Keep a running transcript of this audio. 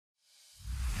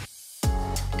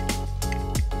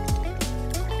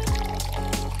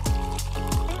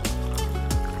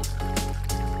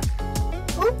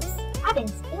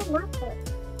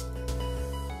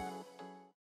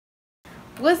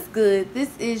What's good?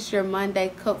 This is your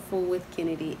Monday Cupful with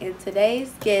Kennedy, and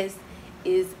today's guest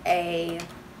is a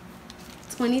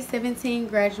 2017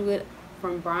 graduate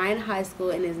from Bryan High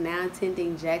School and is now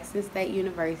attending Jackson State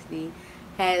University.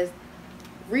 Has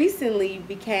recently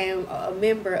became a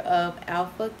member of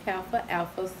Alpha Kappa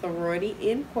Alpha Sorority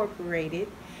Incorporated,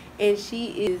 and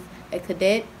she is a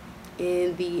cadet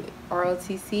in the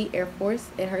ROTC Air Force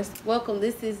at her. Welcome.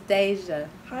 This is Deja.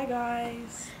 Hi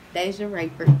guys. Deja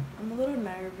Rayford. I'm a little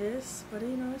nervous, but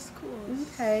it's cool.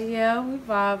 Okay, yeah, we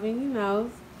vibing,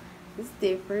 it's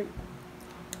different.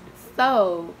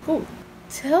 So,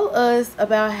 tell us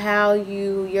about how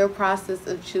your process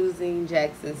of choosing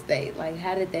Jackson State, like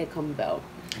how did that come about?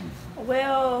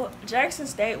 Well, Jackson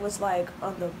State was like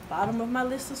on the bottom of my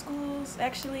list of schools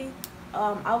actually.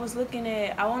 I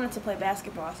wanted to play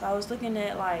basketball, so I was looking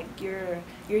at like your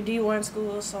D1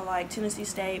 schools, so like Tennessee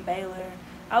State, Baylor.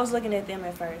 I was looking at them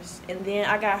at first, and then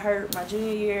I got hurt my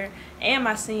junior year and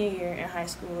my senior year in high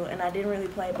school, and I didn't really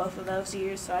play both of those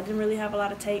years, so I didn't really have a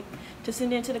lot of tape to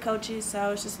send in to the coaches, so I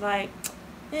was just like,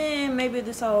 maybe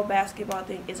this whole basketball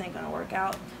thing isn't going to work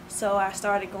out. So I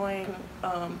started going,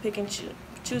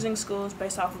 choosing schools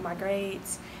based off of my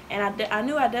grades, and I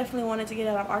knew I definitely wanted to get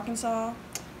out of Arkansas,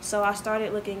 so I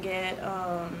started looking at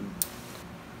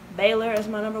Baylor as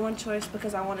my #1 choice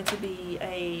because I wanted to be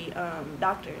a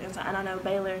doctor, and I know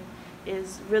Baylor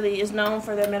is known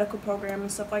for their medical program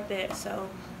and stuff like that. So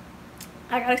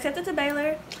I got accepted to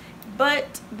Baylor,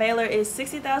 but Baylor is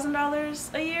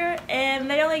 $60,000 a year, and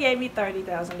they only gave me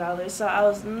 $30,000, so I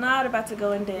was not about to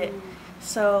go in debt.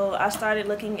 So I started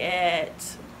looking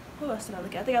at who else did I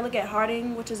look at? I think I looked at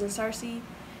Harding, which is in Searcy.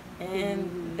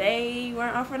 And they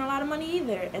weren't offering a lot of money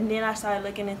either. And then I started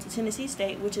looking into Tennessee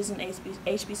State, which is an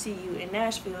HBCU in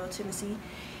Nashville, Tennessee.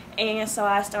 And so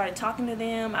I started talking to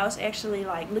them. I was actually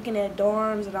like looking at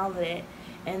dorms and all of that.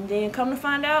 And then come to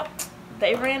find out,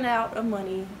 they ran out of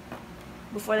money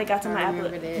before they got to my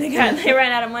application. They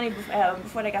ran out of money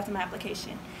before they got to my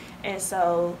application. And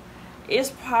so it's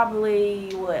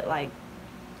probably like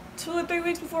 2 or 3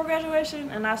 weeks before graduation,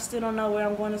 and I still don't know where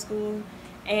I'm going to school.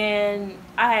 And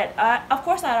of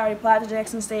course I had already applied to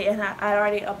Jackson State, and I had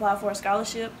already applied for a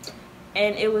scholarship,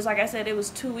 and it was, like I said, it was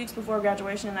 2 weeks before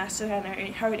graduation, and I still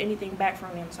hadn't heard anything back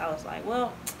from them. So I was like,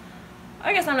 well,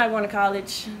 I guess I'm not going to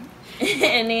college.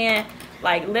 And then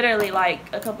like literally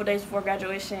like a couple days before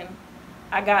graduation,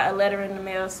 I got a letter in the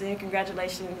mail saying,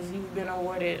 congratulations, you've been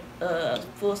awarded a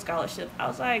full scholarship. I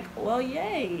was like, well,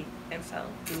 yay. And so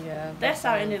that's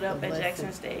how I ended up at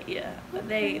Jackson State.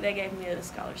 They gave me a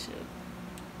scholarship.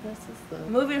 That's what's up.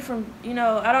 Moving from,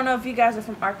 I don't know if you guys are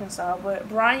from Arkansas, but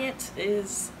Bryant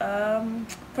is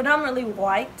predominantly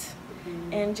white,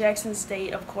 and Jackson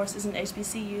State, of course, is an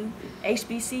HBCU,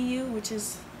 which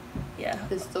is,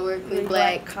 historically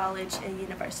black college and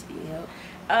university. Yep.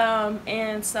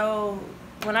 And so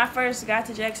when I first got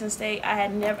to Jackson State,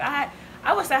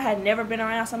 I would say I had never been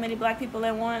around so many black people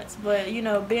at once, but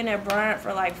being at Bryant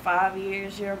for like 5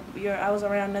 years, I was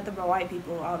around nothing but white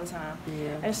people all the time.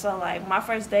 Yeah. And so like my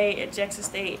first day at Jackson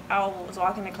State, I was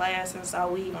walking to class and saw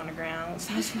weed on the ground.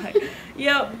 So I was like,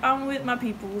 yep, I'm with my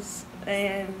peoples.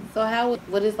 And so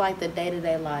what is like the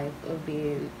day-to-day life of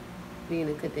being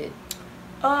a cadet?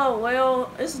 Oh, well,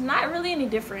 it's not really any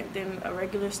different than a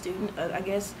regular student, I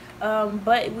guess.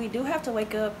 But we do have to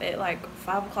wake up at like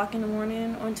 5 o'clock in the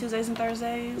morning on Tuesdays and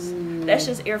Thursdays. That's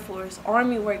just Air Force.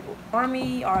 Army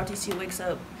ROTC wakes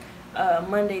up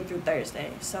Monday through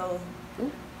Thursday. So,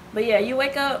 but yeah, you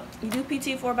wake up, you do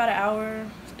PT for about an hour.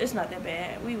 It's not that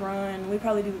bad. We run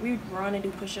and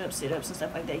do push-ups, sit-ups, and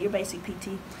stuff like that. Your basic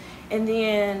PT. And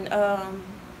then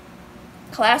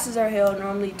classes are held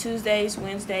normally Tuesdays,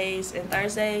 Wednesdays, and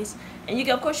Thursdays, and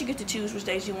of course you get to choose which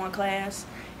days you want class,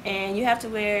 and you have to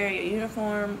wear your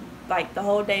uniform like the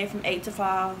whole day from 8 to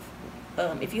 5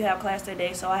 if you have class that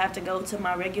day. So I have to go to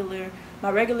my regular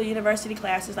university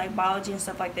classes like biology and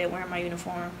stuff like that wearing my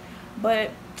uniform.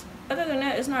 But other than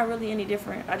that, it's not really any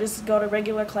different. I just go to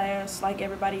regular class like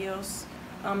everybody else,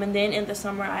 and then in the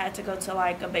summer I had to go to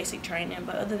like a basic training,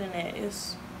 but other than that,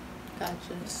 it's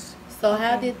gotcha. So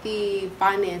how did the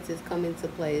finances come into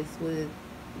place with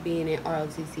being in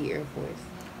ROTC Air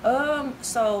Force?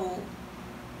 So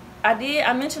I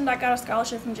mentioned I got a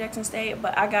scholarship from Jackson State,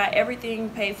 but I got everything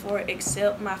paid for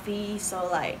except my fees. So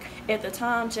like at the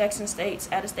time, Jackson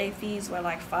State's out-of-state fees were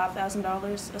like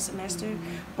 $5,000 a semester,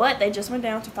 but they just went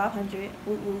down to $500.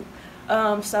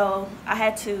 So I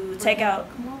had to take out.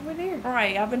 Come over there. All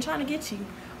right, I've been trying to get you.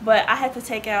 But I had to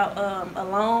take out a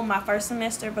loan my first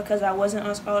semester because I wasn't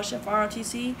on scholarship for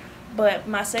ROTC. But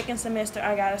my second semester,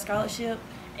 I got a scholarship,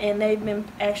 and they've been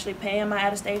actually paying my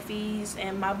out-of-state fees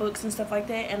and my books and stuff like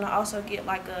that. And I also get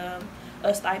like a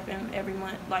stipend every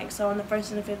month. Like, so on the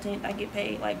 1st and the 15th, I get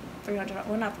paid like $300.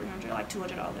 Well, not $300, like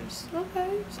 $200.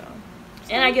 Okay. So,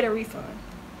 and I get a refund.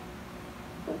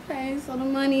 Okay, so the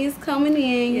money is coming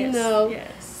in, Yes, you know.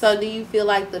 yes. So do you feel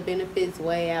like the benefits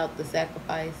weigh out the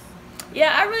sacrifice?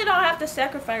 Yeah, I really don't have to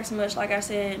sacrifice much. Like I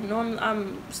said, normally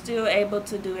I'm still able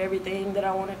to do everything that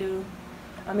I want to do.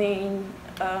 I mean,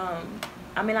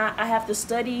 I have to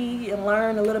study and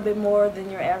learn a little bit more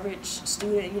than your average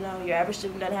student. You know, your average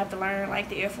student doesn't have to learn like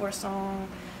the Air Force song,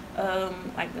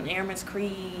 like the Airman's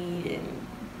Creed and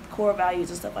core values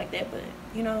and stuff like that. But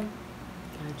you know,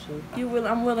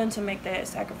 I'm willing to make that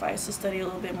sacrifice to study a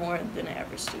little bit more than the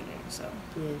average student. So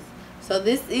yes. So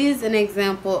this is an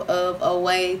example of a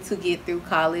way to get through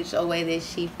college, a way that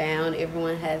she found.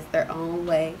 Everyone has their own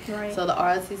way. Right. So the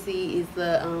ROTC is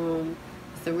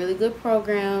it's a really good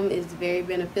program. It's very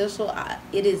beneficial.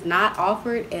 It is not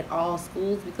offered at all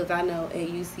schools because I know at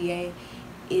UCA,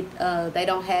 they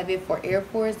don't have it for Air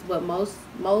Force, but most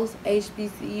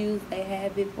HBCUs they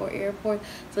have it for Air Force.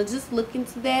 So just look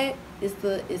into that. It's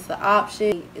the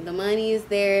option. The money is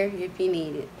there if you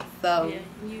need it. So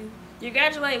yeah, you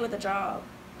graduate with a job,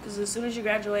 because as soon as you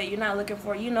graduate, you're not looking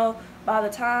for, you know, by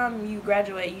the time you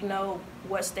graduate, you know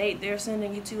what state they're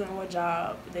sending you to and what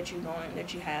job that you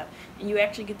have, and you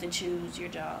actually get to choose your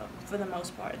job for the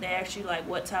most part. They actually like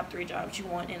what top 3 jobs you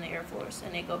want in the Air Force,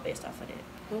 and they go based off of that.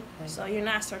 Okay. So you're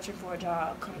not searching for a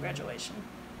job come graduation.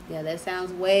 Yeah, that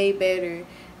sounds way better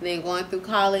than going through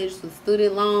college with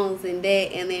student loans and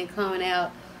debt and then coming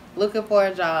out looking for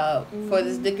a job for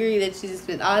this degree that you just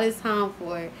spent all this time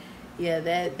for. Yeah,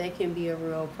 that can be a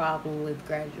real problem with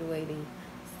graduating.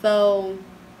 So,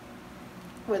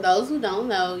 for those who don't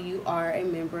know, you are a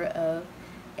member of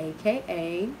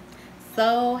AKA.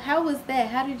 So, how was that?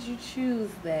 How did you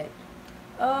choose that?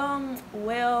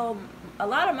 Well, a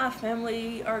lot of my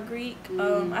family are Greek.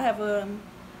 I have a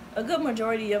good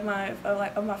majority of my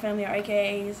family are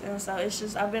AKAs, and so it's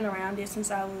just I've been around it since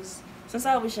I was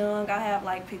young. I have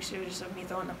like pictures of me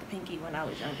throwing up the pinky when I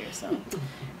was younger. So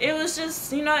it was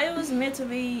just, you know, it was meant to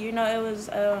be. You know, it was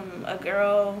a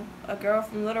girl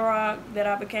from Little Rock that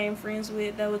I became friends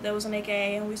with that was an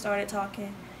AKA, and we started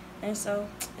talking, and so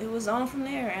it was on from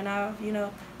there. And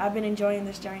I've been enjoying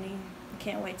this journey.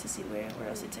 Can't wait to see where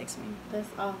else it takes me. That's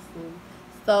awesome.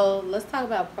 So let's talk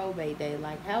about probate day.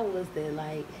 Like, how was that?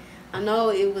 Like, I know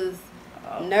it was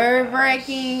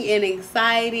nerve-wracking and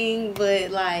exciting,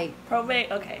 but like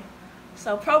probate. Okay,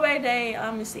 so probate day.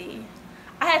 Let me see.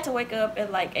 I had to wake up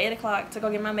at like 8 o'clock to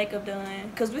go get my makeup done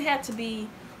because we had to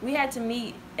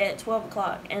meet at 12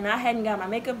 o'clock, and I hadn't got my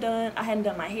makeup done. I hadn't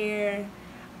done my hair.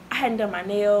 I hadn't done my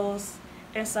nails,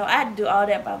 and so I had to do all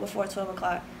that by before 12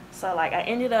 o'clock. So like I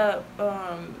ended up.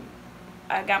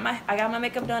 I got my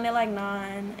makeup done at like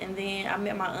 9, and then I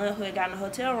met my aunt who had got in a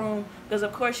hotel room because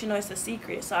of course, you know, it's a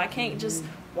secret, so I can't just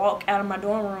walk out of my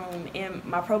dorm room in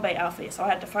my probate outfit, so I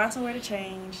had to find somewhere to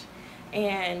change.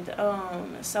 And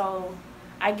so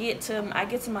I get to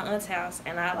my aunt's house,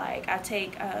 and I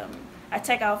take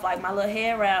off like my little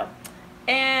hair wrap,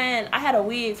 and I had a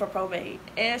wig for probate,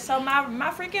 and so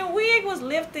my freaking wig was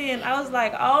lifting. I was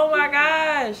like, oh my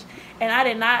gosh. And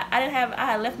I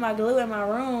had left my glue in my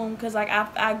room because like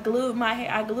I glued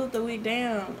the wig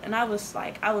down, and I was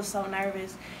so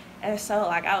nervous. And so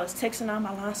like I was texting all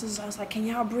my line sisters. I was like, can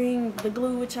y'all bring the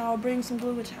glue with y'all? Bring some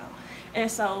glue with y'all. And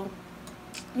so,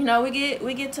 you know, we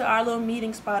get to our little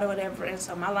meeting spot or whatever, and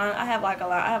so I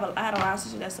had a line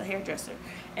sister that's a hairdresser,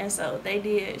 and so they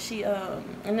did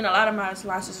and then a lot of my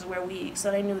line sisters wear wigs,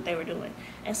 so they knew what they were doing,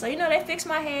 and so, you know, they fixed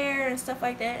my hair and stuff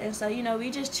like that, and so, you know, we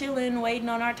just chilling, waiting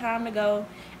on our time to go,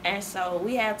 and so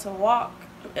we had to walk.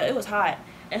 It was hot,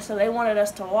 and so they wanted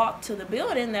us to walk to the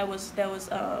building that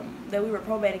we were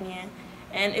probating in,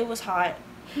 and it was hot,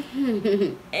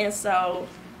 and so.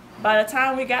 By the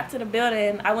time we got to the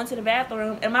building, I went to the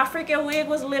bathroom, and my freaking wig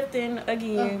was lifting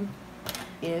again. Oh.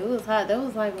 Yeah, it was hot. That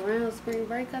was like around spring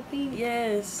break, I think.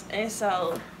 Yes, and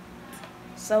so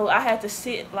I had to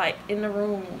sit like in the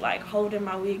room, like holding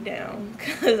my wig down,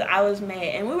 because I was mad.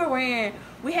 And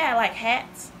we had like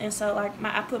hats, and so like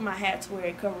I put my hat to where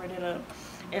it covered it up.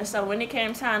 And so when it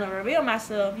came time to reveal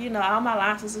myself, you know, all my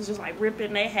line sisters was just like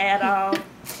ripping their hat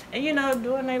off, and, you know,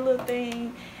 doing their little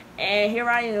thing. And here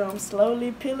I am,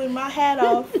 slowly peeling my hat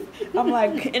off. I'm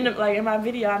like in my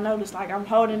video, I noticed like I'm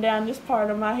holding down this part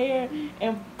of my hair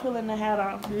and pulling the hat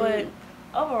off. But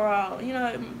overall, you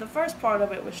know, the first part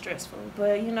of it was stressful.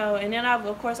 But, you know, and then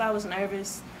of course I was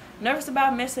nervous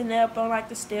about messing up on like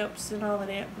the steps and all of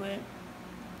that. But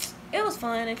it was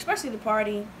fun, especially the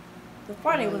party. The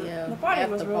party was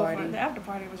After real party. fun. The after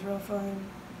party was real fun.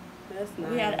 That's nice.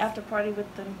 We had an after party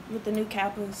with the new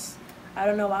Kappas. I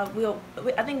don't know why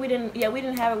I think we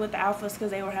didn't have it with the Alphas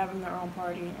because they were having their own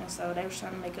party, and so they were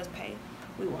trying to make us pay.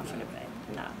 We weren't finna pay.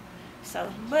 No. So,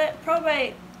 but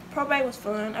probate was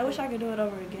fun. I wish I could do it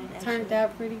over again. Actually. Turned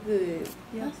out pretty good.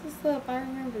 Yeah. That's what's up. I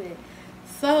remember that.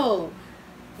 So,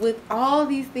 with all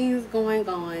these things going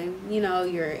on, you know,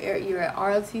 you're an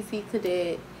ROTC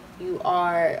cadet. You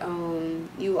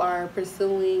are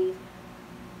pursuing.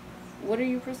 What are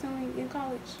you pursuing in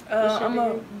college? I'm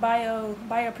a bio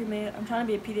pre-med. I'm trying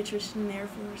to be a pediatrician in the Air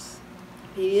Force.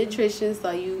 Pediatrician,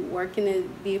 so you working to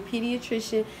be a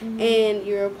pediatrician, and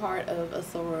you're a part of a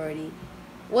sorority.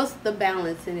 What's the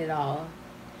balance in it all?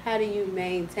 How do you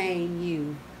maintain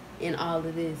you in all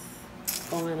of this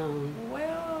going on?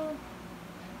 Well,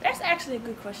 that's actually a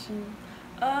good question.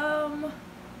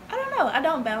 I don't know. I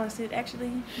don't balance it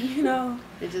actually. You know.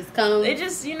 It just comes. It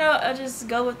just I just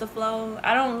go with the flow.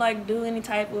 I don't like do any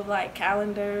type of like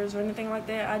calendars or anything like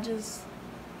that. I just,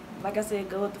 like I said,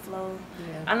 go with the flow.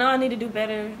 Yeah. I know I need to do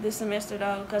better this semester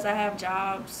though, because I have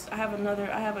jobs. I have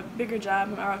a bigger job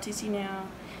in ROTC now,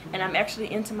 and I'm actually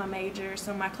into my major,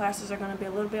 so my classes are going to be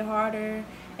a little bit harder.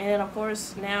 And then of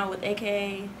course now with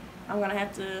AKA, I'm going to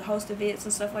have to host events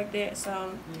and stuff like that.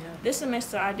 So this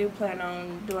semester I do plan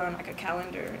on doing like a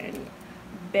calendar and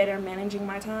better managing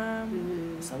my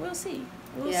time. So we'll see.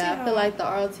 We'll see I feel like the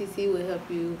ROTC would help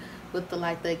you with the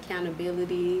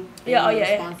accountability.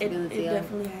 Responsibility. It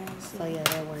definitely has. So yeah,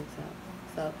 that works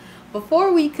out. So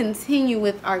before we continue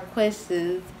with our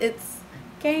questions, it's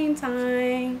game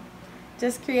time.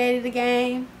 Just created a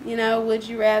game, would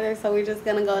you rather? So we're just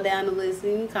gonna go down the list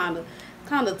and kind of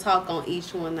talk on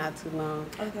each one, not too long.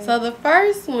 Okay. So the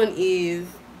first one is,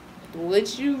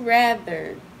 would you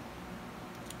rather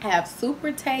have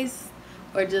super taste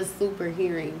or just super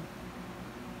hearing?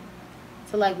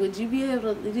 So would you be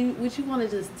able to would you want to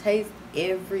just taste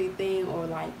everything or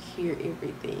hear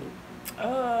everything?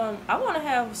 I want to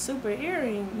have super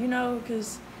hearing,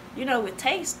 because with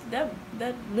taste that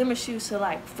limits you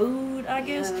to food, I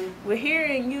guess. Yeah. With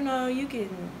hearing, you can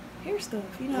hear stuff.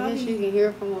 I guess you can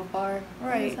hear from afar.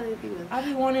 Right. I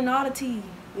be wanting oddity.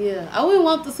 Yeah, I wouldn't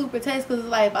want the super taste because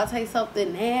if I taste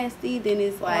something nasty, then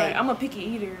it's right. I'm a picky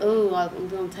eater. Oh, I'm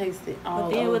gonna taste it all.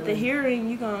 But then over. With the hearing,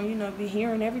 you gonna be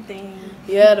hearing everything.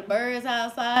 Yeah, the birds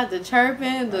outside, the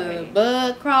chirping, the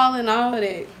bug crawling, all of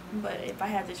that. But if I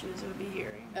had to choose, it would be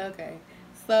hearing. Okay,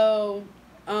 so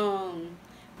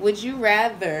would you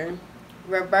rather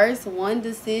reverse one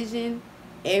decision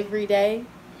every day,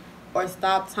 or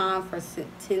stop time for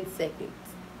 10 seconds?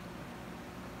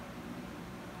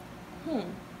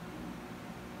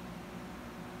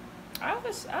 I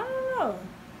don't know.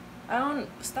 I don't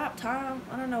stop time.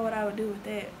 I don't know what I would do with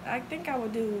that. I think I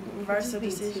would do reverse a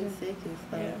decision. 10 seconds.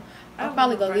 So yeah. I'll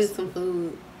probably go get some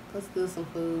food. Let's do some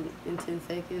food in 10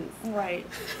 seconds. Right.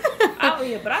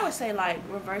 But I would say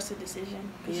reverse a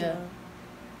decision. Yeah.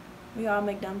 We all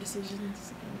make dumb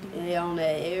decisions. Yeah, on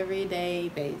an everyday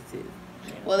basis.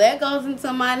 Yeah. Well, that goes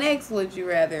into my next would you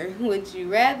rather. Would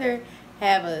you rather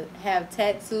have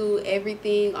tattoo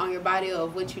everything on your body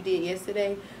of what you did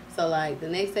yesterday? So the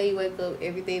next day you wake up,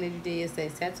 everything that you did yesterday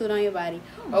is tattooed on your body,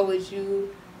 or would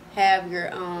you have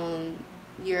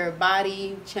your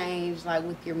body change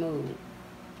with your mood?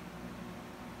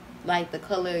 The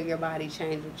color of your body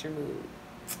change with your mood.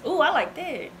 Ooh, I like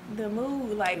that. The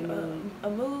mood, a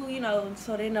mood,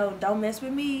 so they know don't mess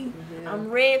with me. Yeah.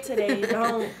 I'm red today.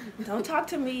 Don't talk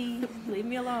to me. Leave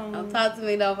me alone. Don't talk to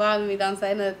me. Don't bother me. Don't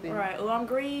say nothing. Right. Oh, I'm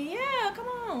green. Yeah, come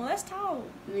on, let's talk.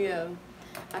 Yeah.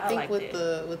 I think with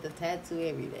that. the tattoo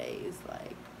every day, it's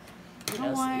I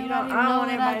don't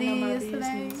want everybody to know my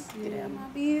yesterday. business. Get out of my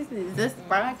business. Just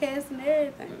broadcasting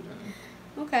everything.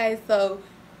 Okay, so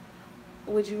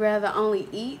would you rather only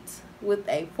eat with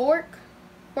a fork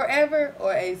forever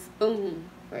or a spoon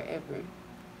forever?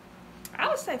 I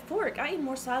would say fork. I eat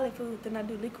more solid food than I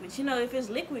do liquids. If it's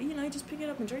liquid, you just pick it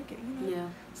up and drink it. Yeah,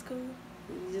 it's cool.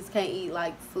 You just can't eat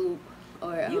soup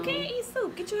or. You can't eat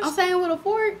soup. I'm saying with a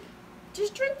fork.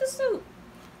 Just drink the soup.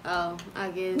 Oh,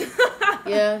 I guess.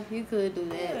 Yeah, you could do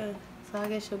that. Yeah. So I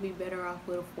guess you'll be better off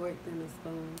with a fork than a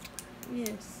spoon.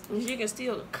 Yes. You can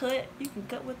still cut. You can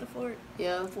cut with the fork.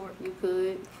 Yeah, fork. You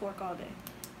could. Fork all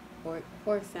day.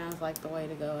 Fork sounds like the way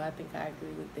to go. I think I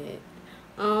agree with that.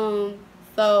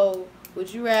 So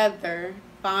would you rather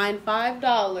find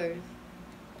 $5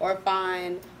 or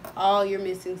find all your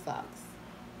missing socks?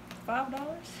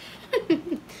 $5?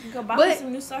 Go buy me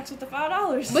some new socks with the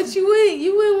 $5. But you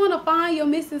wouldn't want to find your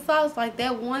missing socks, like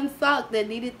that one sock that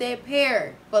needed that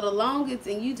pair for the longest,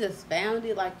 and you just found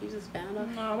it, like you just found it.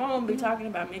 No, my mom be talking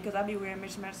about me because I be wearing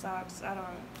mismatched socks.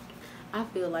 I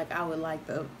feel like I would like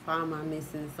to find my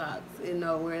missing socks,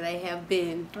 where they have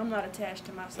been. I'm not attached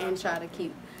to my socks. And try to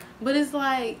keep. But it's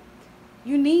like,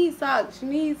 you need socks.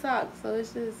 So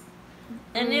it's just.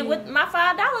 And then with my $5,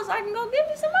 I can go get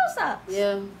me some more socks.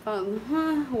 Yeah.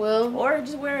 Well. Or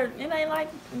just wear, it ain't like,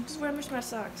 just wear mismatched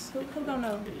socks. Who gonna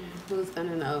know? Who's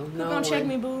gonna know? Who gonna check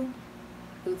me, boo?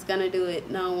 Who's gonna do it?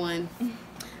 No one.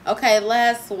 Okay,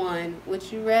 last one.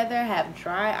 Would you rather have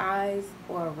dry eyes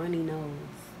or a runny nose?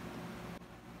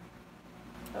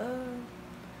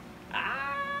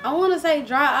 I want to say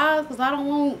dry eyes because I don't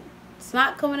want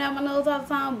snot coming out my nose all the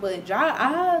time. But dry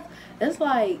eyes, it's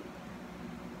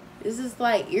just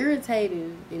like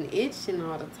irritating and itching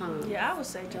all the time. Yeah, I would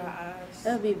say dry eyes.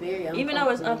 That would be very uncomfortable. Even though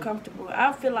it's uncomfortable,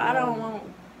 I feel like I don't want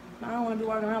to be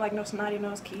walking around like no snotty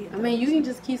nose kid. I mean, you can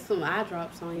just keep some eye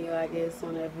drops on you, I guess,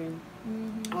 whenever.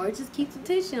 Or just keep some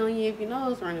tissue on you if your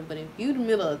nose running. But if you in the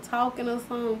middle of talking or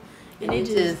something, and it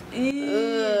just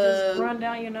run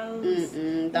down your nose.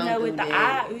 Don't with do the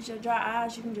that. with your dry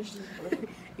eyes, you can just blink.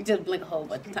 You just blink a whole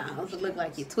bunch of times. It look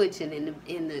like you're twitching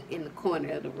in the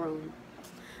corner of the room.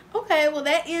 Okay, well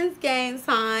that ends game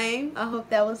time. I hope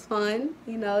that was fun.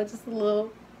 Just a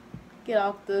little get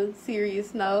off the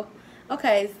serious note.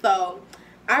 Okay, so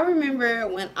I remember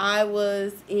when I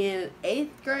was in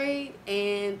 8th grade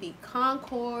and the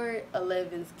Concord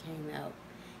 11s came out,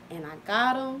 and I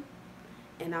got them.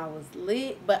 And I was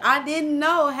lit, but I didn't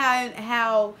know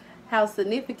how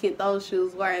significant those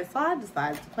shoes were, and so I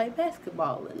decided to play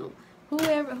basketball in them.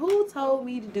 Who told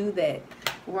me to do that?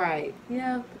 Right?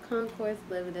 Yeah, the Concords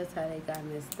 11. That's how they got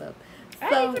messed up. I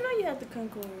didn't even know you had the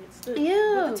Concords.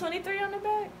 Yeah, with the 23 on the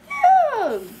back.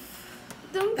 Yeah,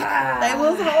 they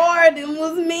was hard. Them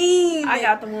was mean. I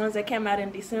got the ones that came out in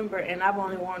December, and I've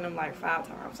only worn them like 5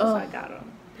 times since I got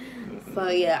them. So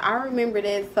yeah, I remember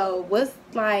that. So what's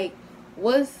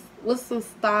some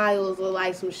styles or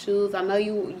like some shoes? I know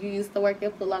you used to work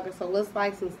at Foot Locker, so what's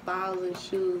like some styles and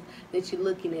shoes that you're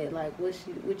looking at? Like what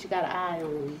you got an eye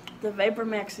on? The Vapor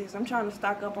Maxes. I'm trying to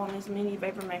stock up on as many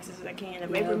Vapor Maxes as I can. The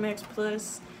Vapor Max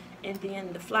Plus, and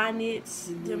then the Fly Knits.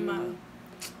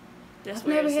 I've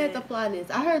never had the Fly Knits.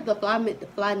 I heard the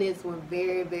Fly Knits were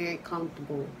very, very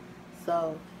comfortable,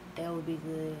 so that would be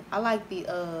good. I like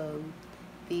the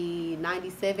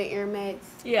 97 Air Max.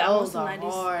 Yeah, those are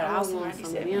hard. I want some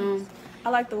of them. I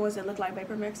like the ones that look like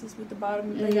Vapor Maxes with the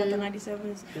bottom. They got the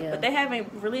 97s, but they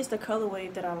haven't released a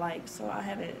colorway that I like, so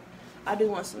I do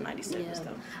want some 97s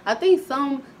though. I think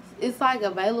it's like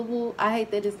available. I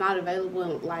hate that it's not available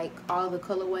in like all the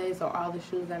colorways, or all the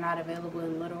shoes are not available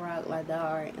in Little Rock like they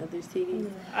are in other cities.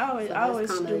 Yeah. I always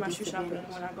do my shoe shopping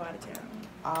when I go out of town.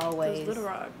 Always. Because Little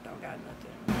Rock don't got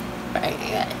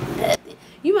nothing. Nothing.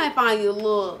 You might find you a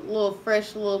little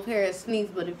fresh little pair of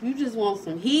sneaks, but if you just want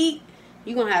some heat,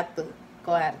 you're gonna have to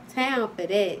go out of town for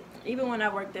that. Even when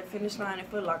I worked at Finish Line and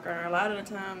Foot Locker, a lot of the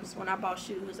times when I bought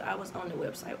shoes, I was on the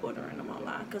website ordering them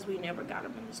online because we never got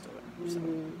them in the store.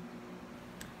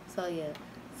 So yeah.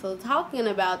 So talking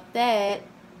about that,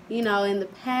 in the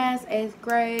past 8th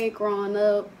grade, growing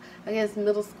up, I guess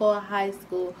middle school, high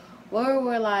school,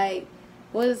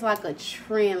 what is like a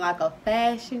trend, like a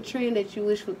fashion trend that you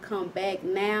wish would come back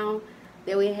now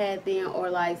that we had then, or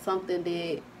like something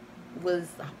that was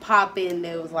popping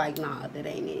that was like, nah, that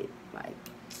ain't it? Like,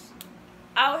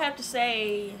 I would have to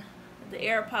say the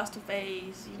Aeropostale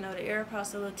phase, the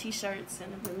Aeropostale little t-shirts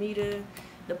and the Bermuda,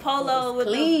 the polo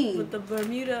with the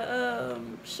Bermuda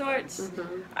shorts.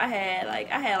 I had like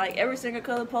every single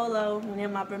color polo, and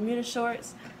then my Bermuda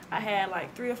shorts. I had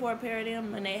like 3 or 4 pair of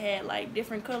them, and they had like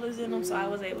different colors in them, so I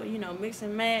was able, mix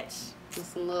and match. With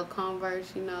some little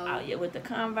Converse, Oh yeah, with the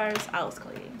Converse, I was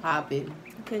clean. Popping.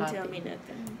 Couldn't tell me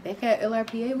nothing. They had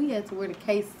LRPA. We had to wear the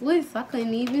K-Swiss. I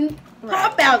couldn't even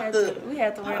pop out we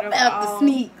had to wear the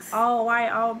sneaks. All white,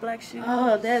 all black shoes.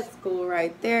 Oh, that's cool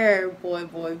right there, boy.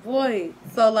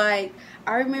 So like,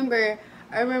 I remember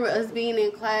us being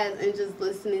in class and just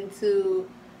listening to.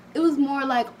 It was more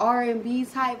like R&B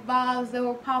type vibes that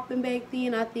were popping back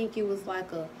then. I think it was like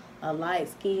a light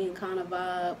skin kind of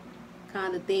vibe,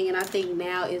 kind of thing. And I think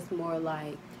now it's more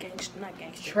like not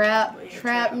gangster,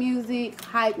 trap music,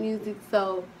 hype music.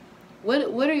 So,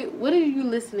 what are you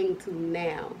listening to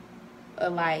now?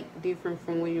 Like different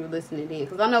from when you were listening then?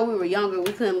 Because I know we were younger,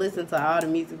 we couldn't listen to all the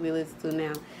music we listen to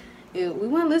now. And we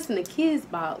wouldn't listen to Kids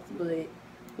Bop, but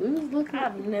we was looking.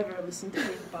 I've never listened to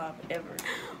hip hop ever.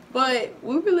 But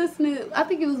we were listening. I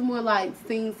think it was more like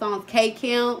singing songs. K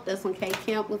Camp. That's when K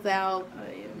Camp was out. Oh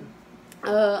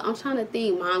yeah. I'm trying to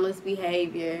think. Mindless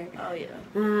Behavior. Oh yeah.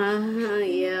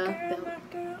 Yeah.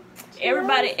 Girl.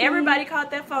 Everybody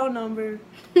called that phone number.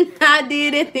 I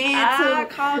did it then too. I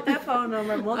called that phone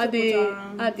number multiple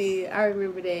times. I did. I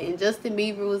remember that. And Justin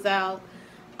Bieber was out.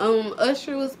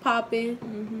 Usher was popping.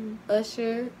 Mm-hmm.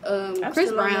 Usher. I'm Chris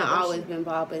still on Brown that Usher. always been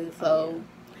popping. So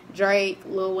Drake,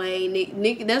 Lil Wayne,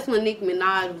 Nick. That's when Nicki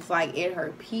Minaj was like at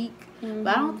her peak. Mm-hmm.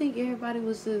 But I don't think everybody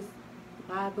was just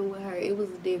vibing with her. It was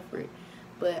different.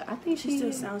 But I think She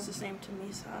still sounds the same to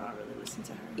me, so I don't really listen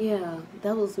to her. Yeah,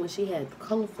 that was when she had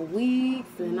colorful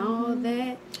wigs and all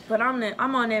that. But I'm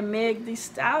on that Meg Thee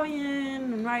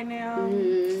Stallion right now.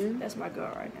 Mm-hmm. That's my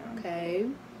girl right now. Okay.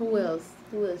 Who else?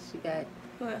 Who else you got?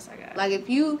 Who else I got? Like if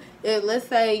let's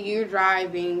say you're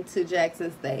driving to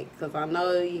Jackson State, because I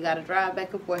know you got to drive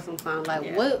back and forth sometimes.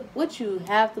 Like what you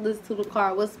have to listen to the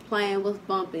car? What's playing? What's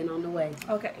bumping on the way?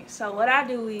 Okay, so what I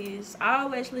do is I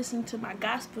always listen to my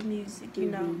gospel music. You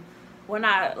know, when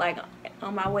I like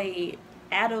on my way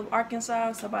out of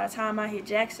Arkansas. So by the time I hit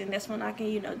Jackson, that's when I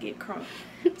can get crunk.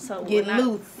 So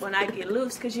when I get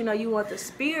loose, because you want the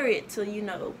spirit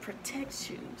to protect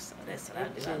you. So that's what I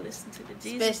do. I listen to the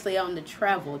Jesus. Especially on the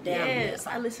travel down. Yes,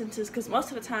 I listen to, because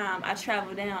most of the time I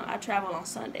travel on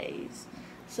Sundays.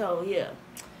 So yeah,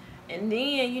 and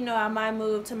then I might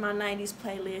move to my 90s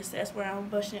playlist. That's where I'm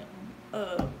bushing.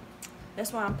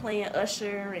 That's why I'm playing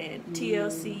Usher and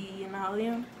TLC and all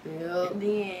them. Yep. And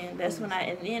then that's when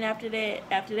after that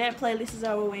playlist is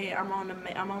over with, I'm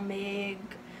on Meg.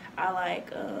 I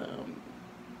like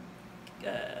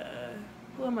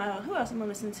who else am I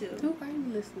listening to? Who are you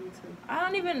listening to? I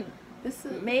don't even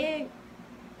Meg.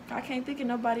 I can't think of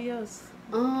nobody else.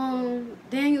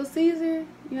 Daniel Caesar.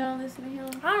 You don't listen to him?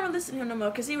 I don't listen to him no more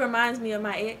because he reminds me of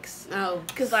my ex. Oh.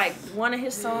 Because like one of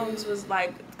his songs was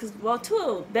like,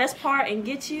 two, Best Part and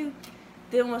Get You,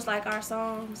 them was like our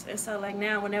songs. And so like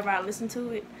now whenever I listen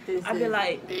to it, I be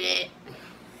like,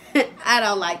 I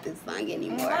don't like this song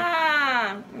anymore.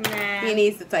 Nah. He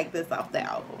needs to take this off the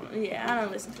album. Yeah, I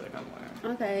don't listen to it no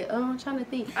more. Okay, I'm trying to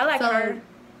think. I like her.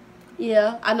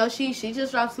 Yeah, I know she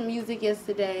just dropped some music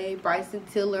yesterday. Bryson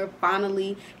Tiller,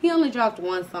 finally. He only dropped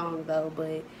one song though,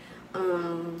 but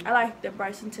I like the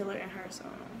Bryson Tiller and her song.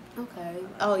 Okay.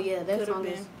 Oh yeah, that song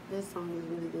is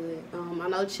really good. I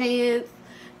know Chance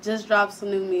just dropped some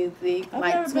new music,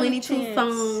 like 22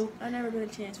 songs. I've never been a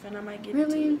Chance fan. I might get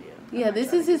really? into it. Yeah,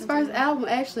 this is his first album.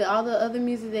 Actually, all the other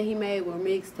music that he made were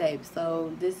mixtapes,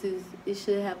 so it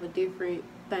should have a different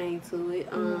thing to it.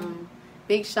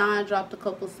 Big Sean dropped a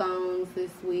couple songs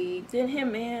this week. Then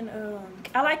him and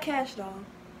I like Cash Doll.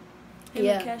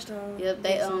 Cash Doll. Yep,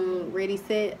 they Ready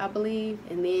Set, I believe,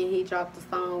 and then he dropped a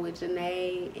song with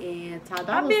Janae and Ty Dolla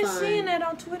Sign. I've been seeing that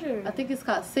on Twitter. I think it's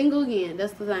called Single Again.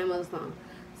 That's the name of the song.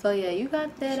 So yeah, you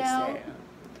got that out.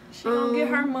 She gonna get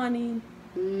her money,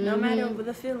 no matter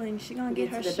the feeling. She gonna get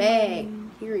her to the bag.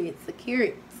 Period. Secure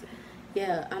it.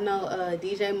 Yeah, I know.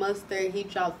 DJ Mustard, he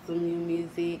dropped some new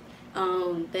music.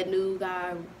 That new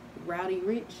guy, Rowdy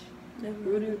Rich.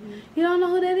 You don't know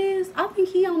who that is? I think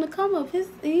he on the come up. I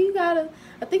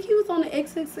think he was on the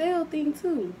XXL thing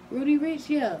too. Rudy Rich,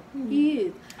 yeah, he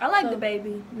is. I like the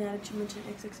baby. Now that you mentioned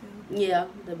XXL. Yeah,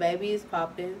 the baby is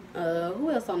popping. Who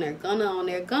else on there? Gunna on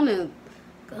there. Gunna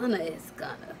is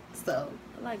Gunna. So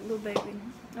I like Lil Baby.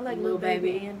 I like Lil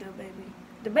Baby and Da Baby.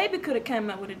 The baby could have come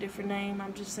up with a different name.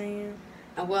 I'm just saying.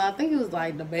 Well, I think it was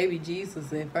like the baby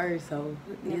Jesus at first, so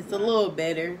it's a little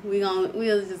better.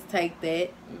 We'll just take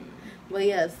that. But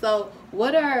yeah, so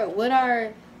what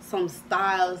are some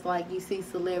styles like you see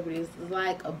celebrities?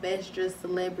 Like a best dressed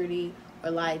celebrity,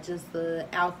 or like just the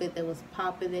outfit that was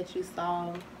popping that you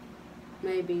saw,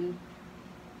 maybe?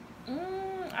 I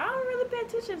don't really pay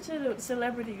attention to the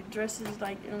celebrity dresses,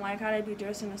 and like how they be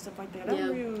dressing and stuff like that.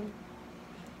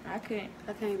 I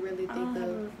can't really think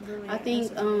of. I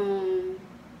think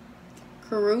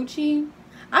Karrueche.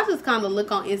 I just kind of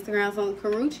look on Instagram. So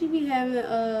Karrueche be having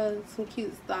some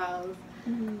cute styles.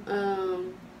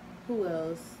 Who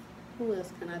else? Who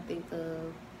else can I think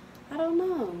of? I don't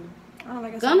know.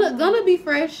 Gonna be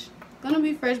fresh.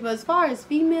 But as far as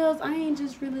females, I ain't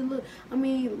just really look. I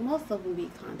mean, most of them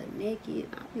be kind of naked.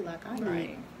 I be like, I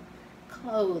need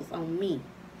clothes on me.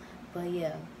 But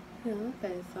yeah,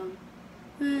 okay. So,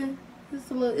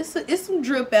 it's some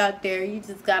drip out there. You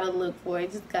just gotta look for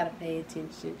it. Just gotta pay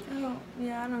attention. I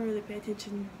don't really pay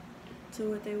attention to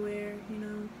what they wear.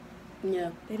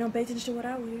 Yeah. They don't pay attention to what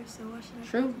I wear, so why should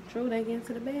I? True. They get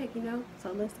into the bag,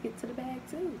 So let's get to the bag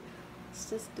too. Let's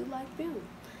just do like them.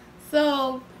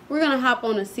 So we're gonna hop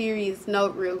on a serious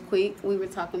note real quick. We were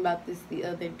talking about this the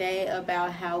other day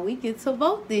about how we get to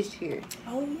vote this year.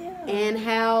 Oh yeah. And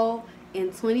how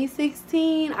in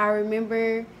 2016, I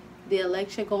remember the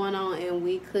election going on, and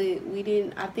we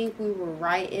didn't. I think we were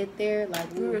right at there.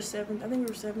 Like we were seven. I think we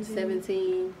were 17.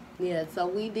 17. Yeah. So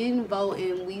we didn't vote,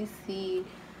 and we see.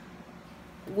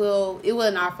 Well, it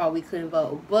wasn't our fault we couldn't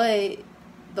vote, but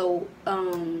the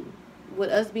with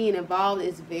us being involved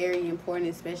is very important,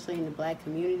 especially in the Black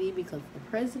community, because the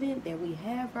president that we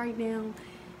have right now,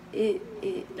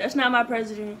 that's not my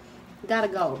president. Gotta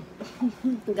go.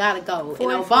 Gotta go.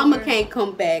 And Obama can't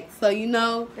come back. So,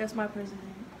 That's my president.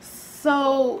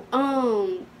 So,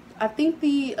 I think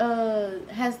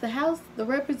has the House, the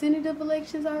representative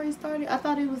elections already started? I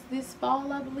thought it was this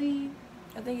fall, I believe.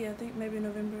 I think maybe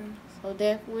November. So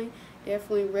definitely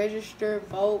register,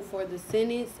 vote for the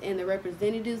Senates and the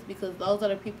representatives, because those are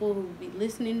the people who will be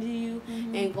listening to you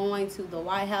and going to the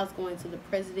White House, going to the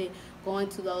president, going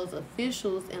to those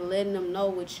officials and letting them know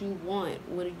what you want,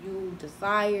 what do you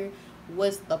desire,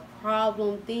 what's the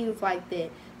problem, things like that.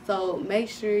 So make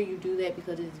sure you do that,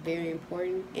 because it's very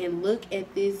important. And look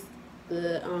at the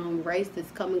race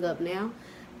that's coming up now.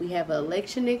 We have an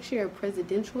election next year, a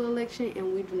presidential election,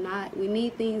 and we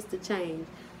need things to change.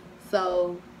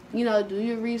 So, do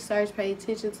your research, pay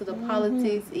attention to the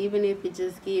politics, even if it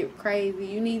just get crazy.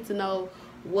 You need to know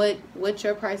what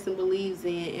your person believes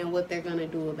in and what they're going to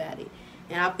do about it.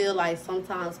 And I feel like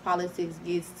sometimes politics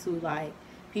gets to, like,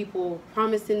 people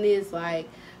promising this, like,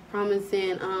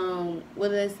 promising, what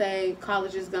do they say,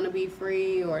 college is going to be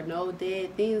free or no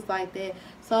debt, things like that.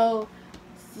 So,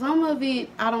 some of it,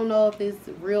 I don't know if it's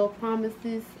real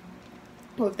promises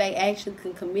or if they actually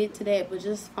can commit to that, but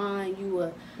just find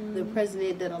you the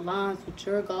president that aligns with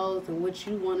your goals and what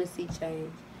you want to see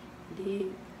change.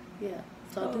 Yeah.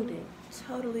 So do that.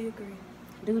 Totally agree.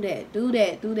 Do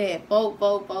that.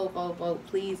 Vote,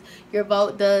 please. Your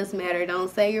vote does matter. Don't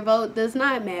say your vote does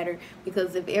not matter,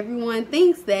 because if everyone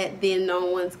thinks that, then no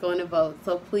one's going to vote.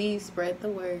 So please spread the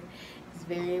word. It's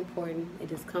very important.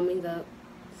 It is coming up.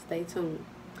 Stay tuned.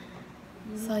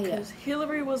 So yeah, because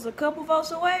Hillary was a couple votes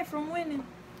away from winning.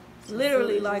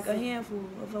 Literally like a handful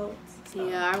of votes. So.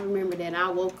 Yeah, I remember that.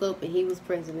 I woke up and he was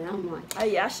president. I'm like, oh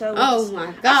yeah, I sure. Oh my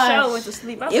gosh, I sure went to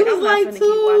sleep. It was like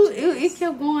 2. It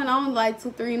kept going on like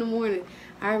 2, 3 in the morning.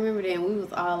 I remember that, and we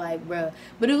was all like, bruh.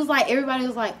 But it was like everybody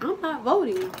was like, I'm not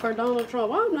voting for Donald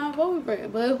Trump. I'm not voting for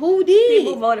it. But who did?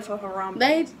 People voted for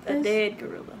Harambe, a dead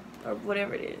gorilla, or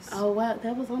whatever it is. Oh wow,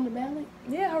 that was on the ballot.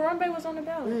 Yeah, Harambe was on the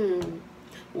ballot.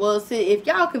 Well, see, if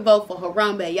y'all can vote for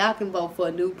Harambe, y'all can vote for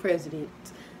a new president.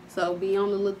 So be on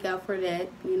the lookout for that.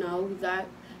 We got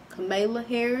Kamala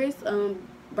Harris,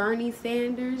 Bernie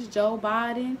Sanders, Joe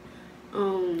Biden,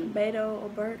 Beto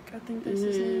O'Rourke, I think that's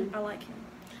his name. I like him.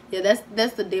 Yeah,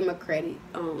 that's the Democratic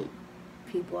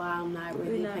people. I'm not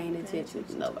really paying attention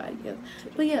to nobody else.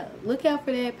 But yeah, look out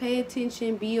for that. Pay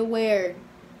attention. Be aware.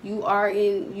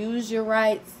 Use your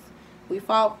rights. We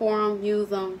fought for them. Use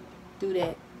them. Do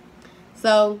that.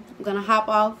 So I'm gonna hop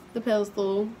off the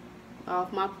pedestal,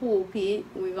 off my pulpit.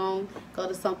 We're gonna go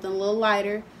to something a little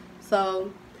lighter.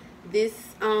 So this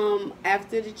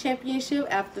after the championship,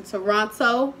 after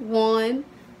Toronto won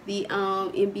the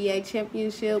NBA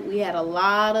championship, we had a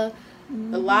lot of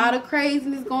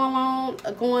craziness going on.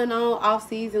 Off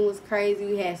season was crazy.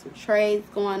 We had some trades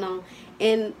going on,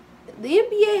 and the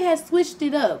NBA has switched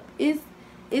it up. It's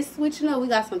switching up. We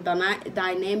got some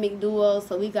dynamic duos.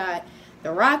 So we got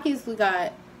the Rockets, we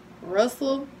got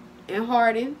Russell and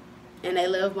Harden, and they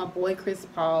left my boy Chris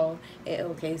Paul at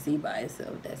OKC by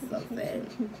himself. That's so sad.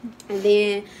 And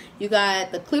then you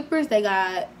got the Clippers, they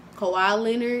got Kawhi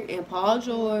Leonard and Paul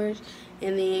George.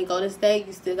 And then Golden State,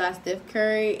 you still got Steph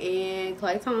Curry and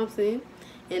Klay Thompson.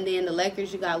 And then the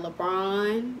Lakers, you got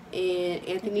LeBron and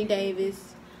Anthony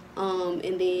Davis.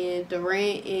 And then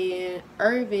Durant and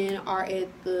Irving are at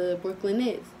the Brooklyn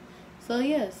Nets. So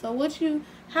yeah, so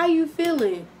how you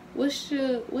feeling? What's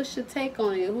your take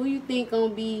on it? Who you think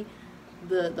gonna be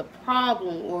the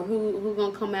problem, or who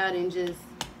gonna come out and just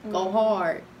go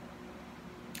hard?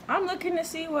 I'm looking to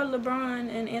see what LeBron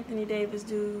and Anthony Davis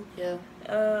do. Yeah.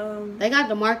 They got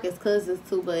DeMarcus Cousins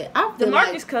too, but I feel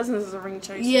DeMarcus Cousins is a ring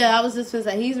chaser. Yeah, I was just gonna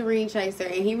say he's a ring chaser,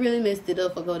 and he really messed it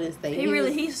up for Golden State.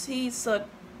 He sucked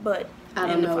butt. I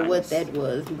don't know what that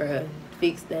was, bruh.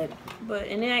 Fix that. But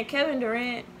and then Kevin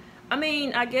Durant, I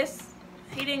mean, I guess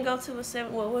he didn't go to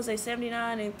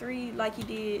 79-3 like he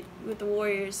did with the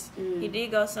Warriors. He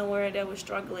did go somewhere that was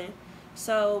struggling.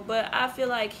 So, but I feel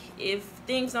like if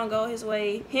things don't go his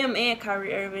way, him and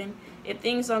Kyrie Irving, if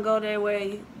things don't go their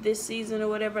way this season or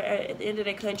whatever, at the end of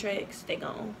their contracts, they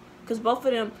gone. because both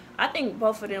of them, I think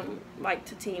both of them like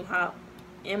to team hop.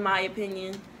 In my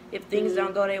opinion, if things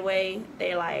don't go their way,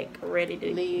 they like ready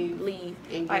to leave.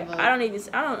 Like I don't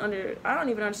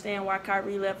even understand why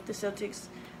Kyrie left the Celtics.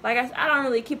 Like I don't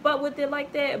really keep up with it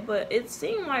like that, but it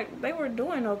seemed like they were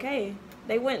doing okay.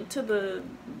 They went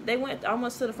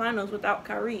almost to the finals without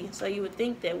Kyrie, so you would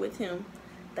think that with him,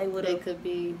 they could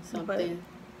be something.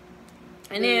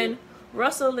 And then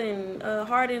Russell and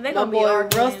Harden, they're gonna be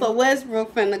arguing. Russell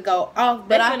Westbrook finna go off,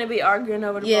 but they're gonna be arguing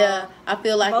over the ball. Yeah, I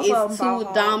feel like it's two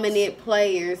dominant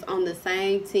players on the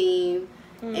same team,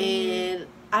 and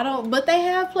but they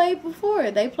have played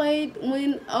before. They played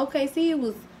when OKC, it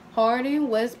was Harden,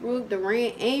 Westbrook,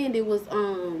 Durant, and it was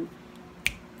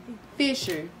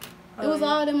Fisher. It was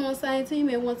all them on the same team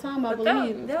at one time, I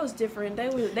believe. That was different. They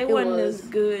wasn't as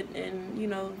good, and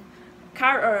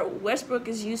Westbrook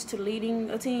is used to leading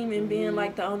a team and being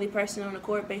like the only person on the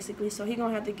court, basically. So he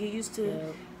gonna have to get used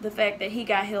to the fact that he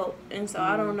got help, and so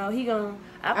I don't know.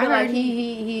 I heard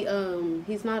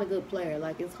he's not a good player.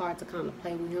 Like it's hard to kind of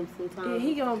play with him sometimes. Yeah,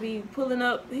 he gonna be pulling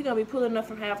up. He gonna be pulling up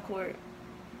from half court.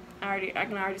 I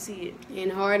can already see it.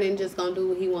 And Harden just gonna do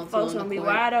what he wants. Folks gonna be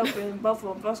wide open. Both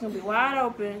of them. Folks gonna be wide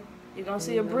open. You're gonna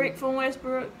see a brick from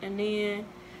Westbrook, and then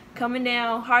coming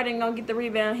down, Harden gonna get the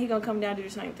rebound. He gonna come down and do the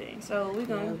same thing. So we're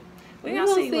gonna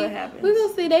see what happens. We're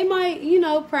gonna see. They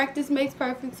might, practice makes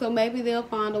perfect. So maybe they'll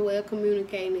find a way of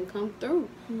communicating and come through.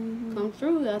 Come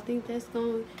through. I think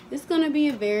it's gonna be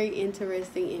a very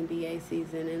interesting NBA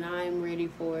season, and I'm ready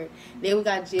for it. Then we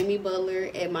got Jimmy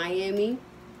Butler at Miami.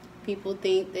 People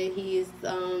think that he is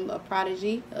a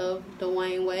prodigy of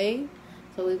Dwayne Wade.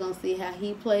 So we're going to see how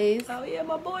he plays. Oh, yeah,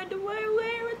 my boy Dwayne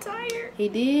Wade retired. He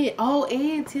did. Oh,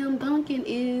 and Tim Duncan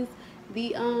is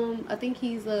the, I think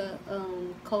he's a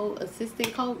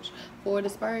assistant coach for the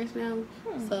Spurs now.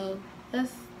 So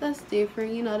that's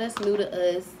different. That's new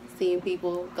to us, seeing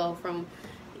people go from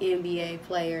NBA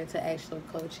player to actual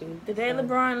coaching. The day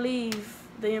LeBron leave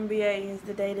the NBA is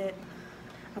the day that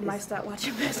I might start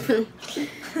watching basketball.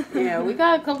 Yeah, we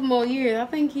got a couple more years. I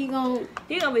think he gonna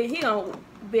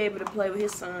be able to play with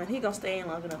his son. He gonna stay in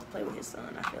long enough to play with his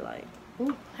son, I feel like.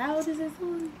 Ooh, how old is his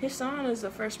son? His son is a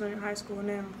freshman in high school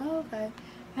now. Oh, okay.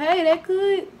 Hey, it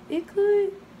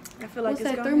could. I feel like it's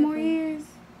gonna 3 more years.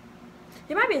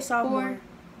 He might be a sophomore.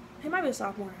 He might be a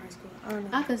sophomore in high school. I don't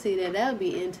know. I could see that. That would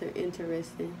be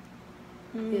interesting.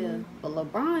 Yeah, but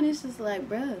LeBron is just like,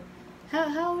 bruh.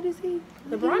 How old is he?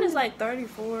 LeBron is like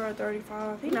 34 or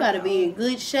 35. He got to be in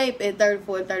good shape at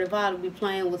 34 35 to be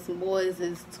playing with some boys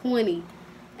that's 20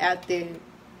 out there.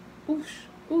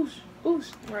 Oosh.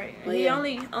 Right. But he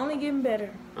only getting better.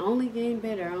 Only getting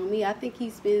better on me. I think he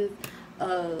spends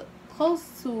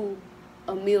close to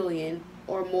 $1 million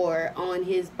or more on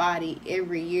his body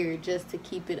every year just to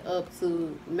keep it up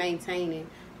to maintaining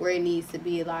where it needs to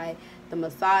be. Like the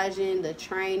massaging, the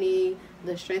training,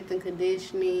 the strength and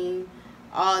conditioning,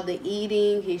 all the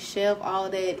eating, his chef, all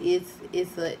that.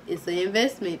 It's an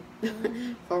investment.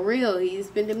 For real. He's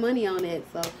spending money on it.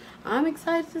 So I'm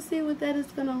excited to see what that is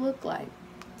gonna look like.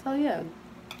 So yeah.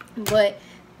 But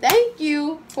thank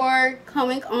you for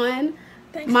coming on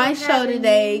my show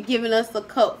today, giving us a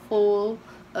cup full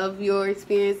of your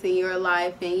experience in your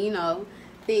life and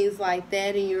things like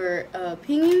that and your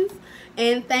opinions.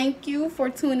 And thank you for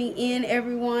tuning in,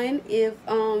 everyone. If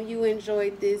you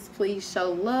enjoyed this, please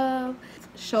show love,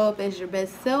 show up as your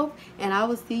best self, and I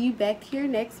will see you back here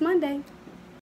next Monday.